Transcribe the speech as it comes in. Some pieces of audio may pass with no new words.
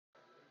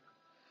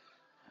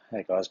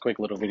Hey guys, quick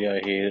little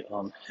video here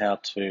on how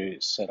to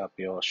set up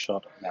your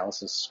shot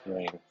analysis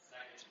screen.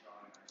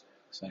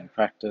 So in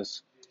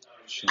practice,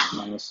 shot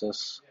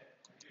analysis,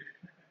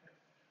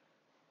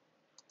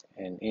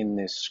 and in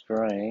this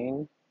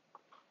screen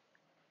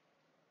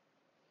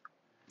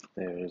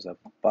there is a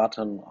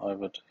button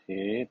over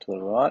here to the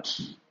right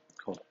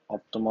called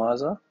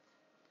Optimizer.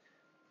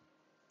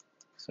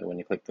 So when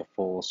you click the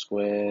four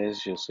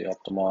squares, you'll see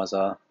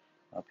Optimizer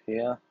up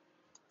here.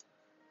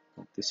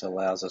 What this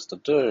allows us to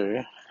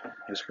do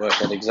is work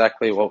out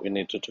exactly what we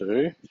need to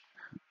do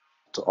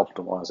to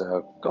optimize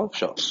our golf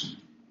shots.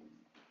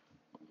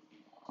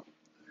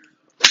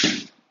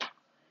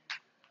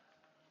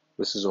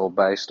 This is all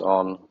based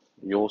on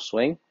your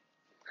swing.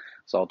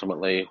 So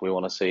ultimately we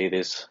want to see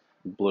this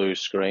blue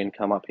screen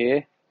come up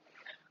here.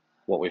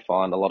 What we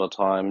find a lot of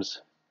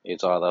times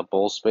is either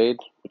ball speed,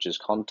 which is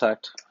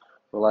contact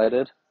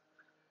related,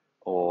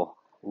 or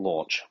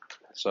launch.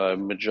 So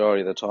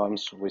majority of the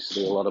times we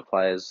see a lot of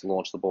players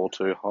launch the ball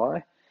too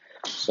high.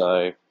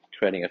 So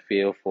creating a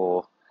feel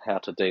for how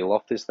to deal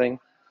off this thing,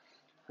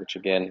 which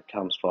again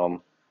comes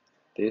from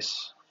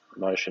this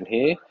motion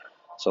here.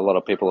 So a lot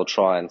of people will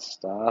try and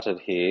start it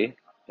here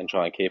and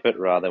try and keep it,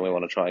 rather than we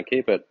want to try and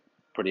keep it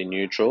pretty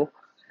neutral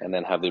and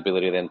then have the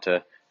ability then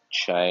to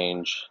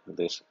change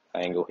this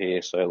angle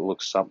here so it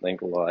looks something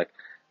like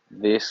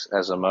this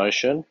as a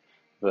motion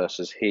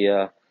versus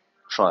here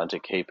trying to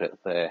keep it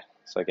there.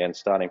 So again,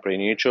 starting pretty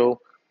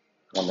neutral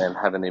and then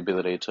having the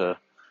ability to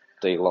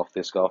deal off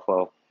this golf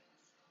ball.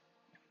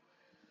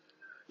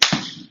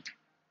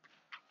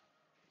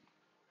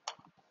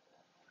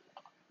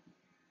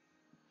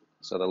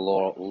 So the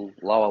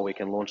lower we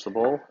can launch the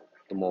ball,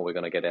 the more we're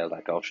going to get out of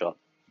that golf shot.